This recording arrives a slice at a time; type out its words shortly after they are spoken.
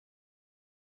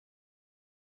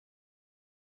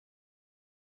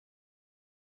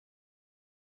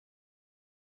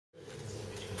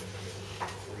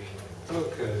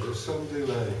there's some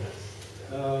delay.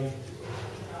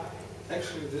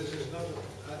 Actually, this is not.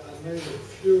 I made a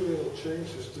few little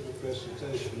changes to the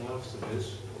presentation after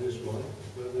this one,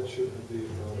 but that shouldn't be a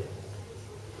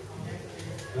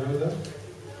problem.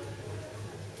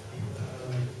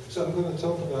 So I'm going to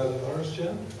talk about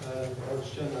OrangeGen.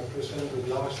 OrangeGen I presented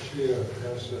last year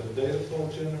as a data flow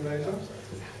generator.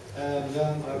 And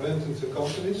then I went into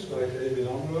companies like ABN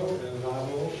AMRO and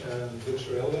Rabo and Dutch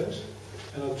Railways.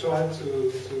 And I tried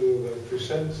to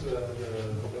present the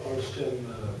OrangeGen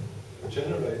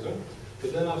generator.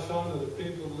 But then I found that the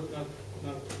people would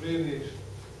not really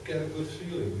get a good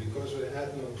feeling because we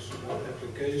had no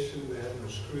application, we had no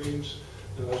screens,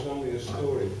 there was only a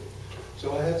story.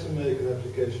 So I had to make an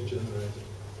application generator.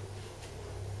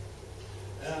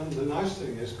 And the nice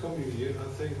thing is, coming here, I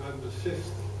think I'm the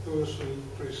 5th person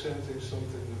presenting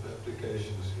something with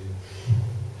applications here.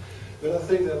 But I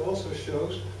think that also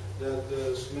shows that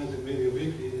the Semantic Media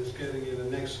Weekly is getting in the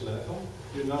next level.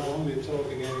 You're not only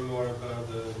talking anymore about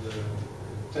the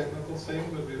technical thing,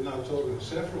 but we're now talking,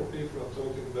 several people are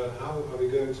talking about how are we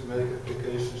going to make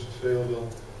applications available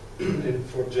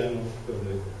for general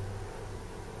public.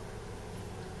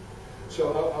 So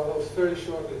I will very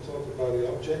shortly talk about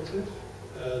the objective,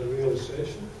 the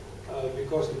realization,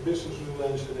 because the business rule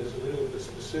engine is a little bit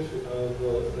specific. I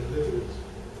will a little bit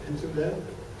into that,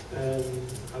 and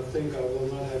I think I will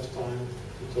not have time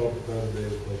to talk about the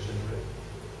data flow generator.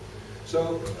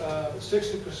 So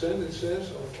 60% it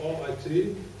says of all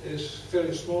IT is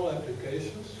very small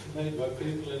applications made by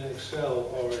people in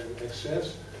Excel or in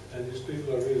Access, and these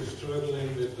people are really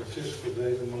struggling with the physical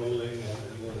data modeling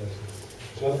and all that.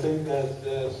 So I think that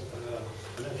there's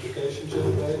an application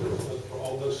generator, but for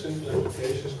all those simple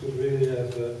applications could really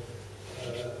have a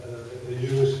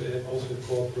use also in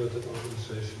corporate and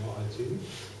organizational IT.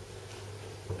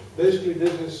 Basically,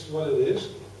 this is what it is.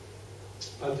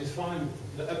 I define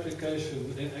the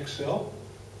application in Excel.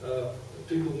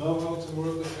 People know how to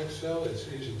work with Excel, it's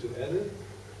easy to edit.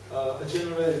 I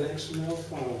generate an XML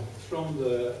file from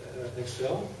the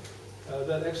Excel.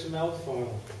 That XML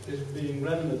file is being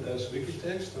rendered as wiki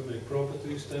text to make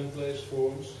properties, templates,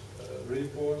 forms,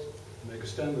 report, make a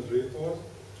standard report.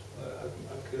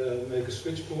 I can make a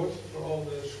switchboard for all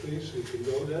the screens, so you can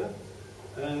go there.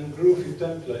 And groovy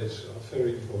templates are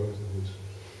very important to use.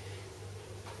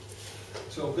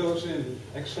 So it goes in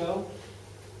Excel,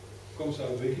 comes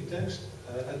out wiki text.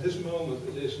 At this moment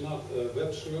it is not a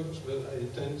web service, but I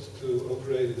intend to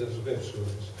operate it as a web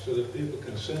service, so that people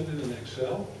can send it in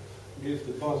Excel, give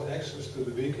the bot access to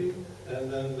the wiki,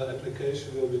 and then the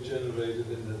application will be generated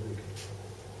in that wiki.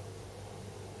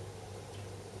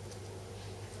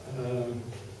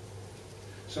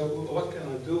 So what can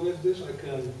I do with this? I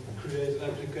can create an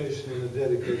application in a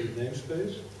dedicated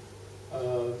namespace.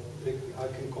 I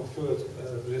can convert,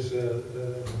 there is a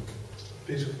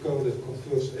piece of code that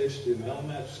converts HTML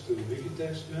maps to wiki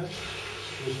text maps.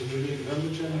 There's a unique number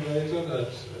generator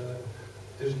that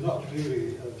is not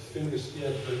really finished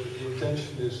yet, but the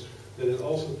intention is that it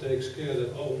also takes care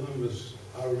that all numbers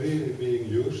are really being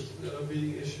used, that are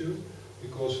being issued.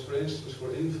 Because, for instance,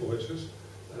 for invoices,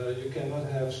 you cannot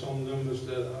have some numbers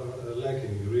that are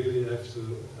lacking. You really have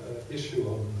to issue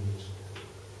all the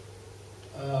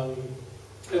numbers.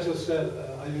 As I said,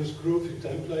 I use groovy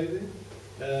templating,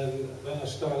 and when I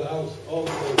start out, all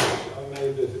the pages are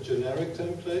made with a generic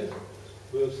template,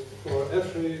 but for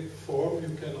every form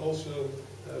you can also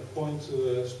point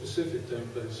to a specific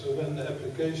template. So when the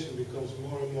application becomes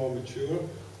more and more mature,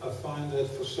 I find that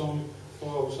for some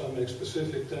forms I make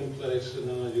specific templates and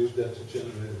then I use that to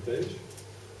generate a page.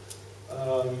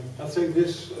 I think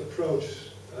this approach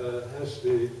has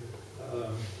the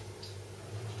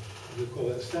we call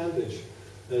it advantage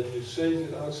that you save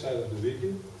it outside of the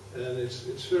wiki, and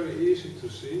it's very easy to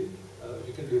see.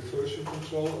 You can do version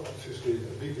control. Obviously,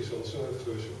 a wiki is also a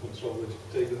version control, but you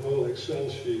take the whole Excel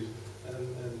sheet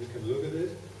and you can look at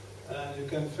it. And you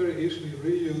can very easily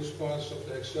reuse parts of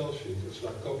the Excel sheet. It's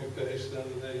like copy-paste,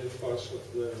 and then you have parts of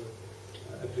the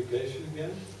application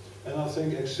again. And I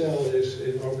think Excel is,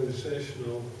 in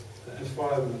organizational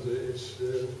environment, it's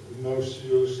the most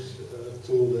used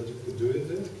tool that you could do it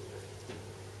in.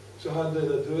 So how did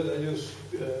I do it? I use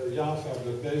Java,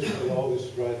 but basically I always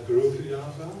write groovy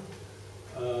Java.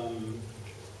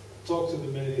 Talk to the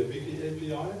MediaWiki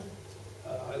API.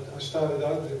 I started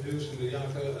out with using the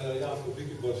Java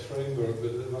Wikibot framework,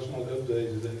 but it was not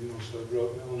updated anymore, so I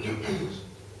wrote my own wikis.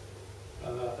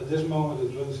 At this moment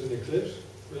it runs in Eclipse,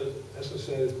 but as I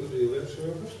said, it could be a web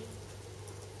service.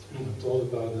 And I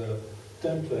told about the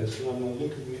templates, and I'm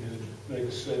looking and make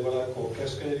what I call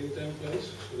cascading templates,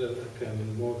 so that I can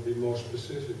be more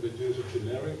specific, but use a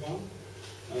generic one.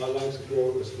 and I'd like to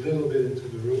go a little bit into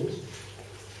the rules.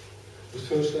 But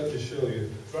first let me show you.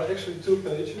 There are actually two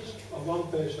pages. On one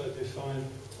page I define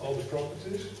all the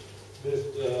properties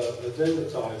with a data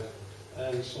type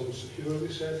and some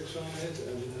security settings on it,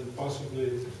 and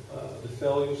possibly the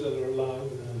values that are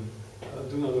allowed, and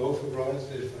do not override.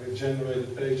 If I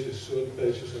generate pages, certain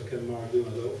pages I can mark do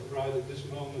not override at this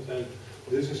moment, and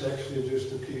this is actually just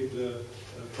to keep the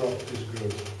properties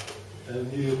group. And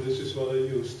here, this is what I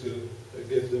use to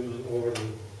give them an order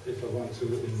if I want to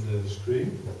in the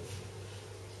screen.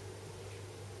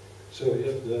 So you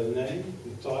have the name,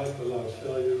 the type, allowed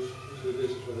values, so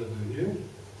this is what I do here.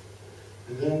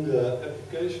 And then the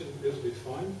application is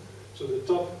defined. So the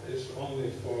top is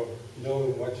only for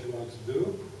knowing what you want to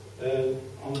do. And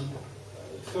on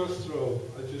the first row,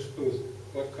 I just put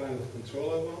what kind of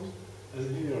control I want.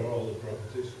 And here are all the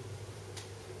properties.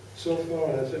 So far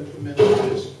I have implemented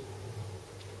this.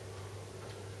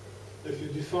 If you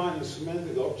define a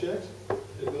semantic object,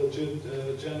 it will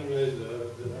generate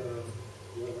the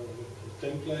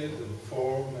template and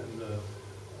form and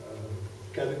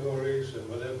categories and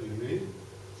whatever you need.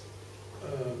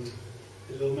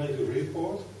 It will make a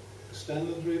report, a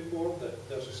standard report.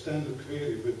 There's a standard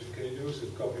query which you can use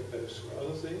it copy paste for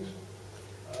other things.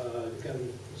 You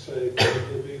can say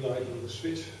it will be like on the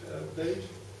switch page.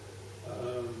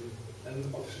 And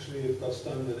obviously you've got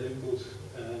standard input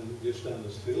and your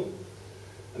standard field.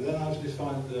 And then I've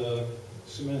defined the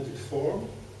semantic form,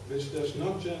 which does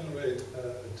not generate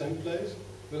a template,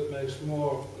 but makes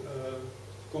more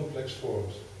complex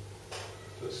forms.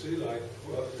 So see, like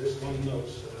this one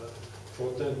knows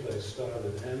 4 templates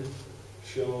started: and,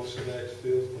 show, select,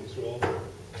 field, control,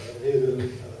 hidden.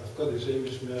 I've got this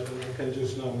image map, and I can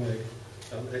just now make,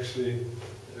 actually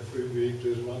every week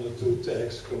there's 1 or 2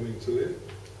 tags coming to it.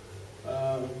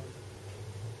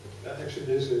 Actually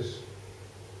this is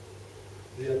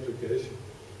the application.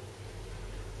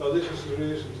 Now this is the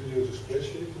reason to use a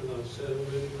spreadsheet, and I've said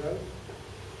already right.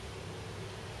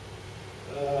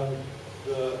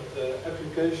 The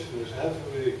application is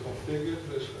heavily configured.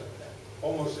 With,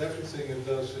 almost everything it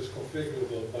does is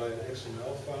configurable by an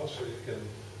XML file, so you can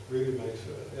really make,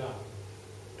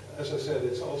 as I said,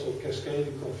 it's also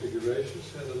cascading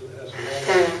configurations, and it has a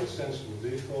lot of sensible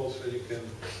defaults, so you can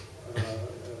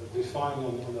define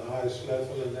on the highest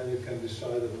level, and then you can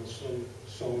decide that on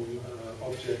some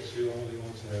objects you only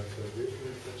want to have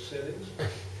different settings,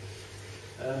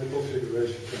 and the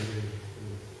configuration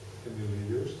can be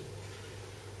reused.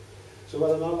 So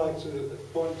what I'd now like to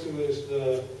point to is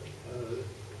the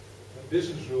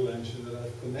business rule engine that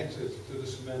I've connected to the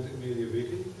Semantic Media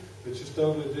Wiki, which is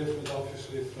totally different,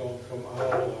 obviously, from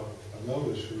our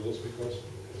notice rules, because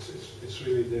it's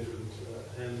really different.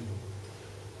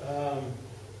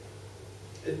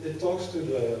 It talks to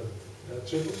the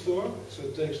triple store, so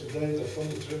it takes the data from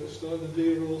the triple store, the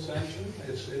D rules engine.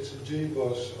 It's a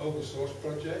GBoss open source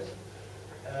project,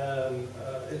 and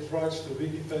it writes the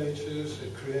wiki pages,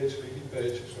 it creates wiki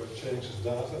pages, or it changes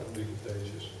data on wiki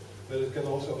pages, but it can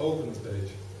also open a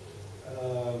page.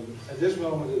 At this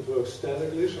moment it works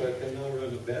statically, so I can now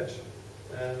run a batch,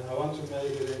 and I want to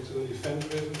make it into an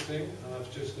event-driven thing, and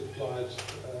I've just applied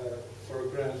for a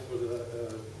grant for the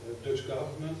Dutch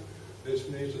government, which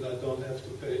means that I don't have to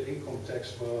pay income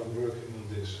tax while I'm working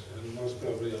on this, and most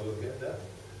probably I will get that.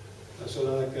 And so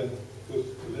then I can put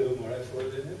a little more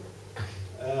effort in it.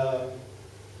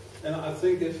 And I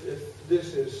think if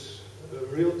this is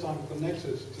real-time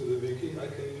connected to the wiki, I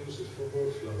can use it for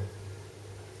workflow.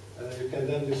 You can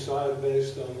then decide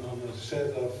based on a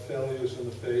set of values on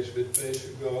the page, which page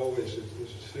you go, is it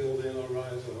filled in all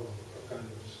right, or kind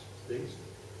of things.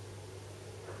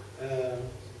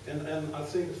 And I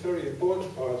think a very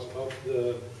important part of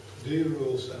the D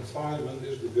rules environment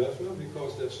is the governor,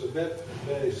 because that's a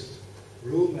web-based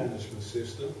rule management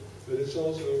system, but it's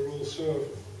also a rule server.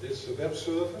 It's a web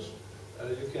service.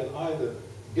 You can either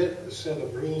get a set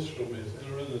of rules from it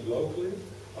and run it locally,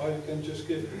 or you can just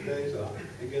give it data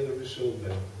and get a result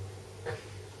back.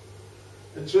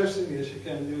 Interesting is you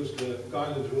can use the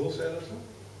guided rules editor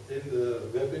in the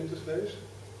web interface.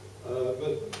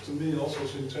 But to me also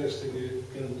it's interesting, you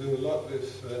can do a lot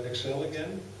with Excel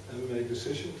again and make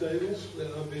decision tables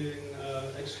that are being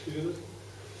executed.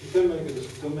 You can make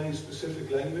a domain-specific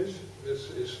language,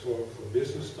 which is for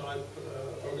business type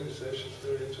organizations,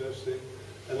 very interesting.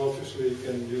 And obviously you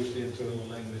can use the internal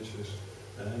languages.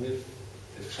 And if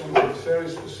something very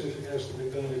specific has to be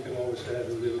done, you can always add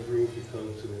a little Groovy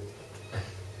code to it.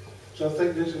 So I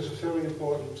think this is a very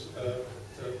important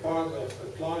part of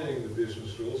applying the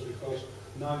business rules, because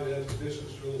now you have the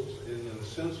business rules in a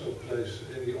central place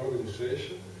in the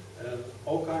organization, And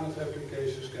all kinds of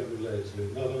applications can relate to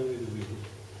it, not only the media.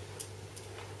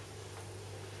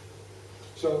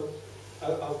 So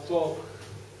I'll talk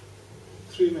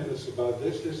 3 minutes about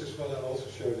this. This is what I also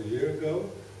showed a year ago.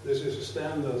 This is a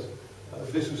standard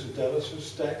business intelligence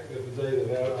stack with a data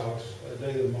warehouse,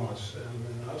 data marts,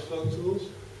 and outflow tools.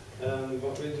 And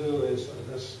what we do is,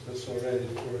 that's already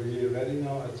for a year ready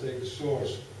now, I take the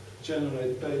source,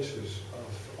 generate pages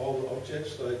of all the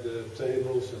objects, like the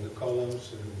tables and the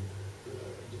columns and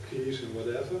the keys and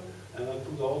whatever, and I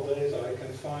put all data I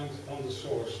can find on the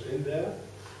source in there,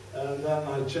 and then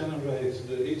I generate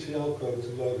the ETL code to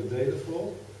load the data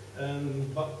flow.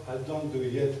 And what I don't do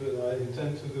yet, but I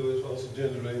intend to do is also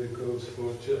generate the codes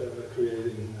for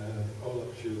creating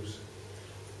all-up cubes.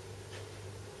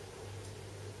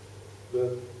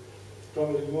 But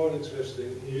probably more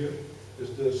interesting here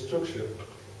is the structure.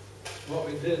 What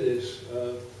we did is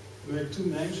make 2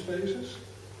 namespaces,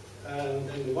 and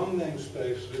in the one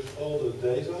namespace with all the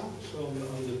data, so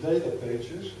on the data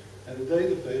pages, and the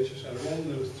data pages are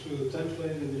rendered through the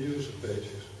template in the user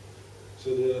pages. So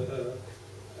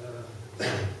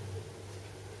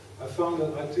I found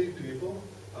that IT people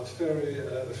are very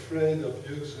afraid of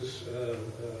users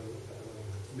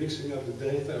mixing up the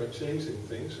data or changing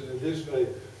things, and in this way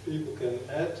people can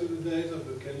add to the data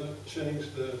but cannot change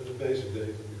the basic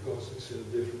data because it's in a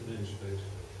different namespace.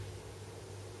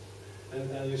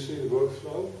 And you see the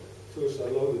workflow. First I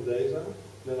load the data,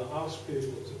 then I ask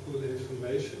people to put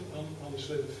information on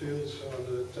say the fields or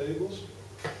the tables.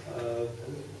 And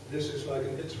this is like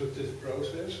an iterative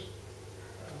process.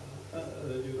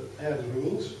 You add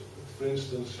rules. For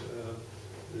instance,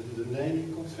 the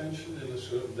naming convention in a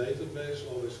certain database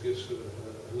always gives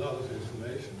a lot of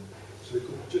information. So you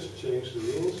could just change the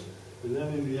rules, and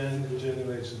then in the end it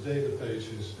generates the data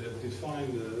pages that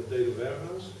define the data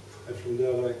warehouse, and from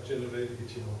there I generate the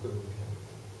ETL code again.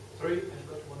 Sorry, I've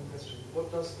got one question.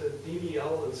 What does the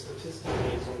DDL and statistic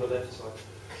means on the left side?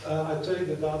 I take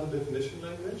the data definition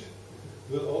language,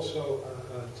 but also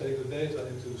take the data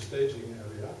into the staging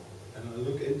area, and I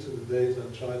look into the data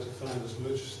and try to find as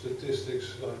much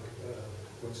statistics like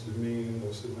what's the mean,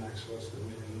 what's the max, what's the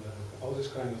mean, all this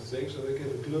kind of things. So I give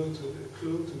a clue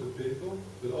to the people,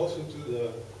 but also to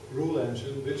the rule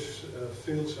engine which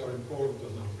fields are important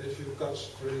or not. If you've got,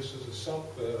 for instance, a sub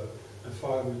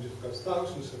environment, you've got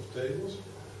thousands of tables,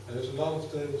 and there's a lot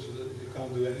of tables that you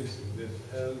can't do anything with.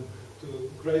 And to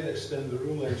a great extent, the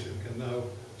rule engine can now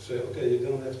say, okay, you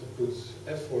don't have to put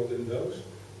effort in those,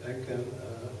 and can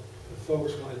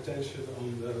focus my attention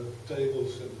on the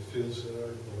tables and the fields that are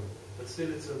important. But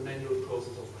still it's a manual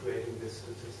process of creating this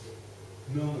statistic.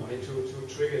 No. I mean,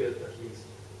 to trigger it at least.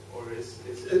 Or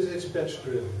it's batch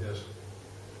driven, yes.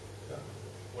 Yeah.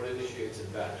 What initiates a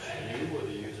batch? You or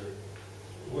the user?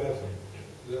 Whoever.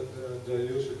 The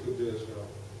user could do as well.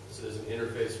 So there's an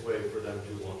interface way for them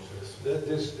to launch this? The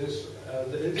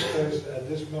interface at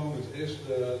this moment is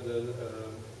the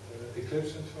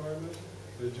Eclipse environment.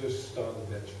 We just start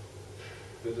a batch.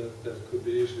 But that could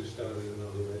be easily started in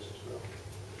other ways as well.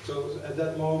 So at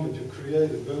that moment you create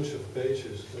a bunch of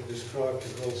pages that describe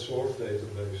the whole source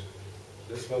database.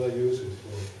 That's what I use it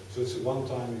for. So it's a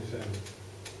one-time event.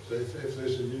 So if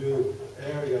there's a new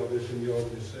area within the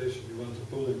organization you want to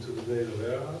pull into the data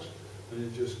warehouse, then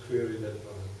you just query that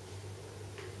part.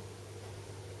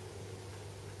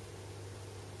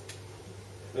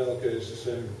 Well, okay, it's the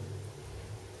same.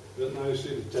 But now you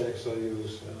see the tags I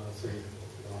use, and I think,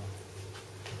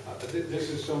 this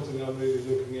is something I'm really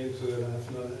looking into, and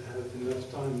I've not had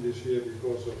enough time this year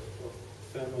because of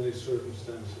family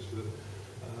circumstances. But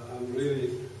I'm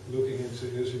really looking into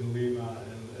using Lima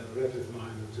and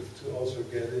RapidMiner to also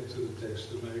get into the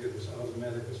text to make it as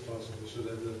automatic as possible, so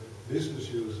that the business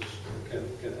users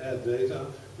can add data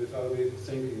without even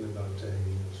thinking about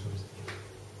tagging or something,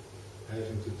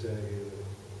 having to tag it.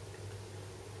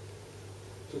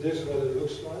 So this is what it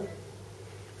looks like.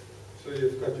 So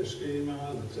you've got your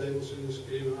schema, the tables in the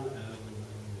schema, and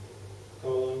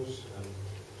columns, and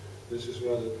this is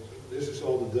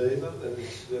all the data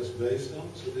that's based on.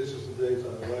 So this is the data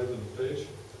I write on the page,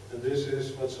 and this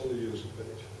is what's on the user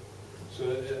page. So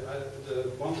the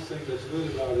one thing that's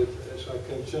good about it is I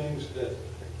can change that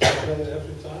data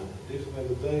every time. Even when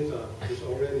the data is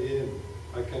already in,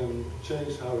 I can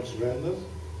change how it's rendered,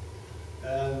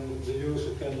 and the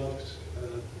user cannot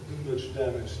do much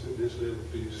damage to this little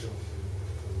piece of code.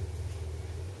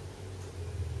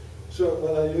 So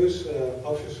what I use,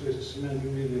 obviously, is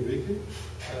SMWCon.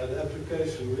 The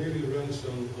application really runs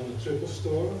on a triple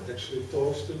store, actually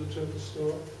talks to the triple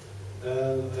store.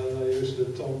 And I use the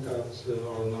Tomcat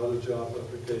or another Java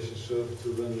application server to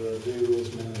run the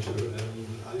D-Rules manager, and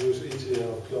I use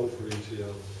ETL, Clover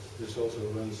ETL, which also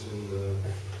runs in the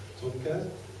Tomcat.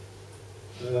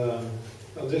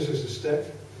 Now this is the stack,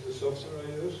 the software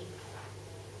I use.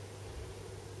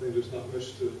 I think there's not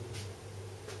much to,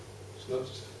 it's not,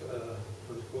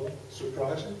 what do you call it,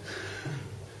 surprising.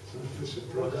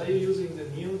 What are you using the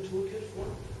Neo toolkit for?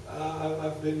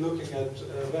 I've been looking at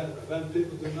when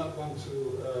people do not want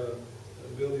to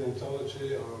build the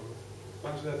ontology or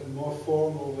want to have a more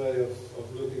formal way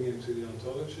of looking into the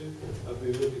ontology. I've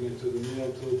been looking into the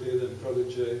Neo toolkit and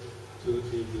Protege to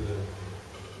do that.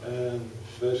 And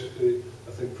basically,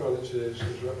 I think Protege is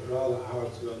rather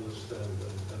hard to understand,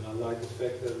 and I like the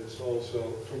fact that it's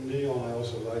also, from Neon I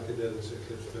also like it that it's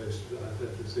Eclipse-based. I have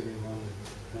everything in one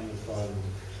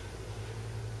environment.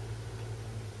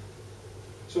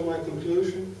 So my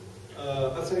conclusion,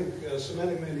 I think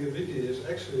Semantic Media Wiki is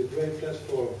actually a great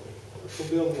platform for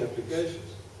building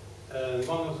applications. And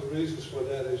one of the reasons for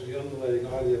that is the underlying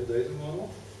RDF data model.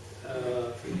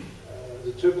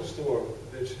 The triple store,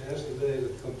 which has the data,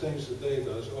 contains the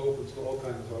data, is open to all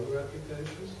kinds of other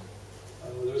applications.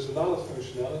 There's a lot of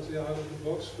functionality out of the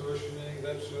box, versioning,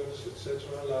 web service, etc.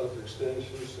 A lot of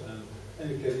extensions, and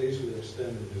you can easily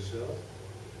extend it yourself.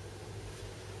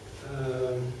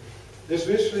 This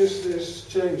wish list is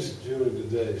changed during the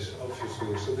days,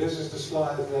 obviously. So this is the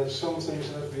slide that some things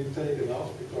have been taken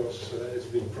off because it's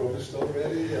been promised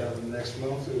already. Next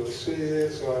month we will see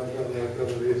it, so I'm not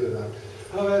going to read it out.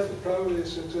 However, probably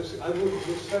it's interesting. I would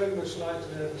very much like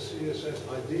to have a CSS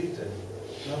ID tag,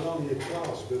 not only a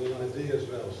class, but an ID as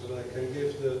well, so that I can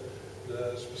give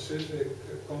the specific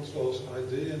controls an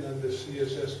ID, and then the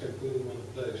CSS can put them on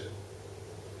the place.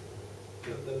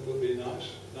 That would be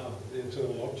nice. Now, the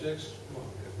internal objects, well,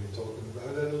 we have been talking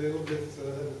about that a little bit in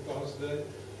the past day.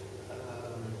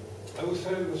 I would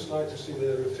very much like to see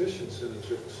the efficiency in the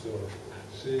triple store,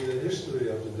 see the history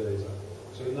of the data.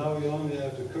 So now we only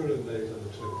have the current data in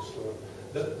the triple store.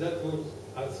 That would,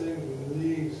 I think,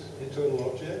 need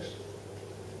internal objects,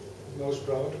 most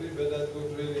probably, but that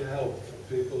would really help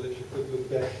people if you could look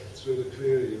back through the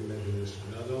query mechanism,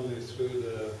 not only through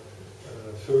the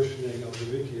versioning of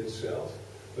the wiki itself,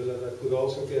 but that I could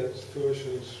also get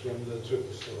versions from the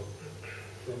triple store,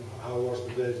 from how was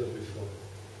the data before.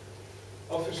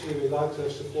 Obviously, we like to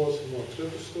have support for more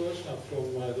triple stores. Now,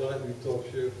 from my lightning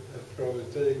talk, you have probably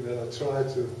taken that I try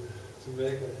to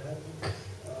make that happen.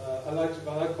 I like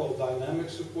what I call dynamic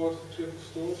support for triple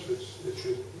stores, which if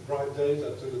you write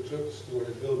data to the triple store,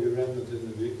 it will be rendered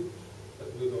in the wiki.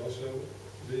 That would also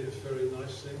be a very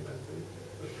nice thing, I think.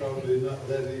 But probably not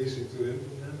that easy to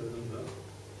implement, I don't know.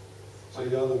 So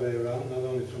the other way around, not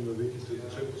only from the wiki to the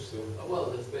triple store. Well,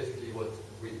 that's basically what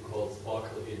we call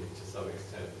sparkle in to some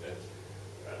extent.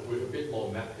 And with a bit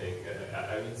more mapping,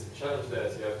 I mean, the challenge there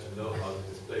is you have to know how to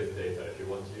display the data. If you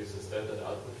want to use a standard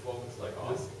output format like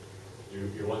ours,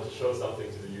 you want to show something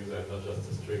to the user and not just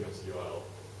a string of URL.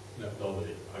 No.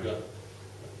 Normally, I mean,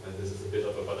 and this is a bit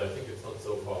of a, but I think it's not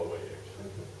so far away actually.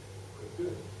 Okay.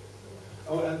 Good.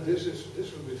 Oh, and this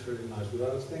would be very nice,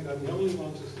 but I think I'm the only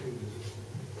one to think this.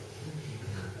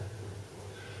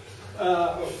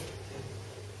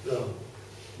 No.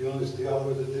 The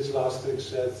other, this last thing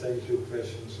said, thank you,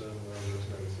 questions, and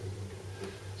everything.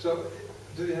 So,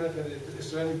 do you have any,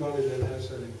 is there anybody that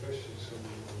has any questions on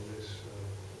this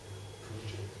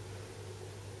project?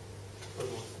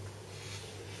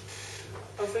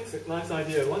 I think it's a nice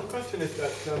idea. One question is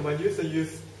that when users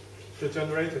use the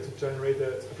generator to generate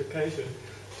the application,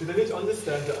 do they need to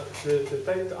understand the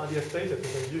data, RDF data that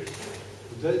they use?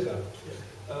 The data?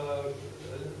 Yeah.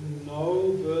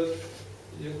 No, but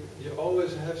you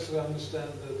always have to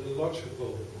understand the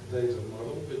logical data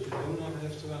model, but you do not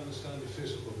have to understand the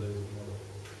physical data model.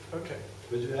 Okay.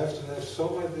 But you have to have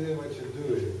some idea what you're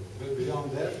doing. But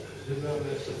beyond that, you don't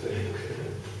have to think.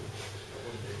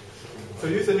 So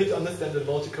users need to understand the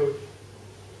logical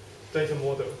data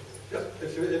model. Yeah.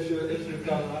 If you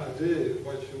got an idea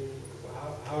what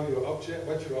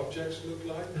your objects look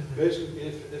like, basically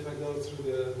if I go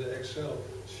through the Excel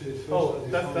sheet first, I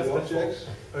define the objects,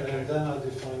 and then I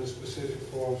define the specific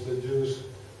forms that use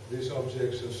these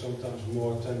objects and sometimes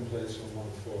more templates in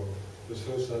one form. But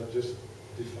first I just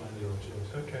define the objects.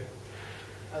 Okay.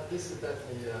 This is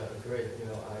definitely great. You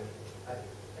know,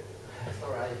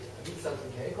 sorry, I need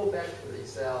something. Can you go back to the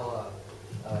Excel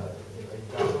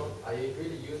example? Are you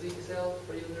really using Excel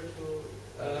for user to?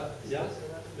 Yeah.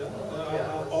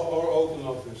 Or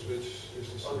OpenOffice, which is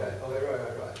the same. Okay,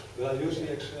 right. But I use the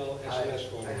Excel XLS I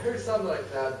format. heard something like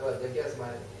that, but I guess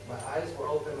my eyes were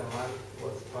open, my mind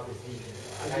was probably sleeping.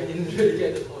 I didn't really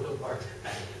get the total part.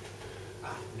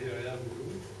 Here I am.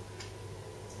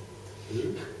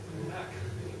 Luke?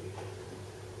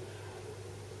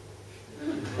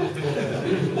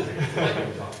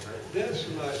 That's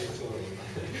slightly taller.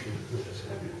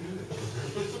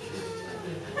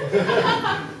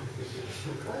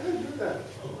 I don't do that.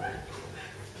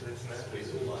 That's nice. Please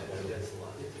hold on. That's a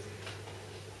lot.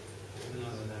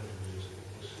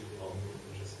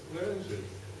 Where is it?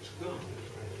 It's gone.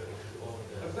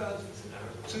 About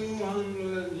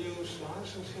 200 new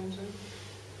slides or something?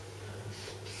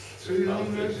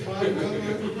 300,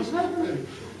 500? What's happening?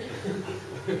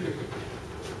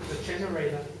 The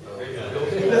generator.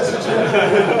 That's a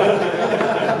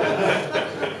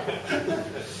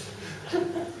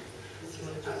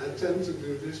I tend to do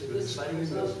this, but the screen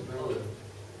doesn't know it.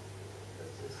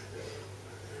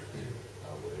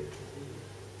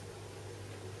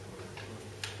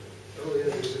 Oh yeah,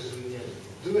 this is.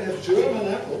 Do we have German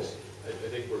apples? I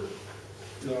think we're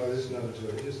No, this is not a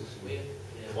German. This is.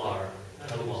 klar.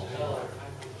 Helemaal.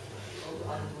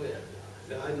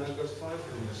 Yeah, I know. I got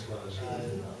 500 slides.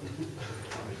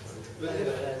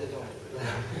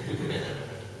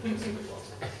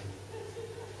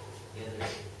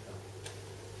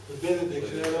 But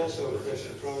Benedict, you had also a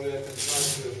question. Probably I can try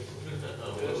to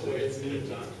answer it in the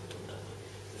meantime.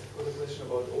 I've got a question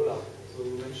about OLAP. So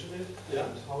you mentioned it. Yeah.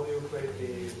 And how do you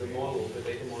create the model, the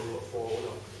data model for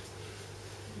OLAP?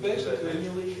 Basically,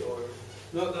 Manually or?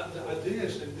 no, the idea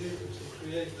is indeed to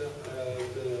create the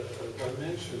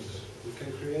dimensions. You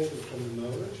can create them from the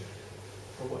knowledge.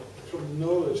 From what? From the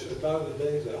knowledge about the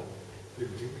data.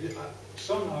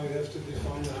 Somehow you have to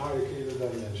define the hierarchy of the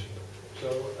dimension. So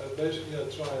basically I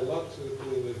try a lot to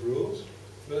deal with rules,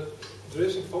 but there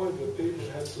is a point where people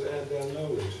have to add their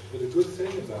knowledge. But the good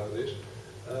thing about it,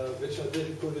 which I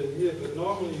didn't put in here, but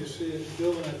normally you see if you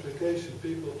build an application,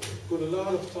 people put a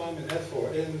lot of time and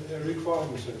effort in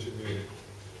requirements engineering.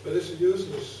 But it's a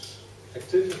useless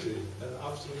activity, and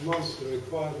after a month the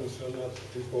requirements are not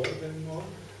important anymore.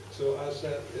 So I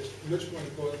said it's much more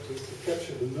important to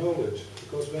capture the knowledge,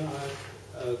 because when I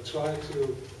try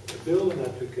to build an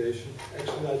application,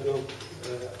 actually I don't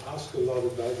ask a lot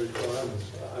about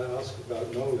requirements. I ask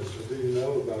about knowledge. So do you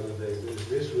know about the data? Is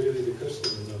this really the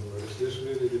customer number? Is this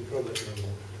really the product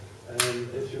number? And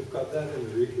if you've got that in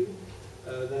the wiki,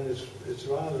 then it's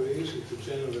rather easy to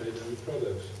generate any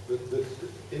products. But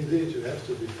indeed you have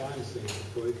to define things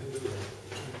before you can do that.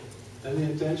 And the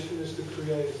intention is to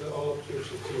create all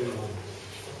objects of TM1.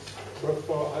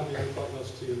 For IBM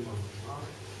partners TM1.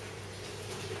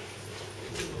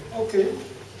 Okay.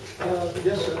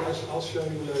 Yes, I'll show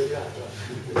you later.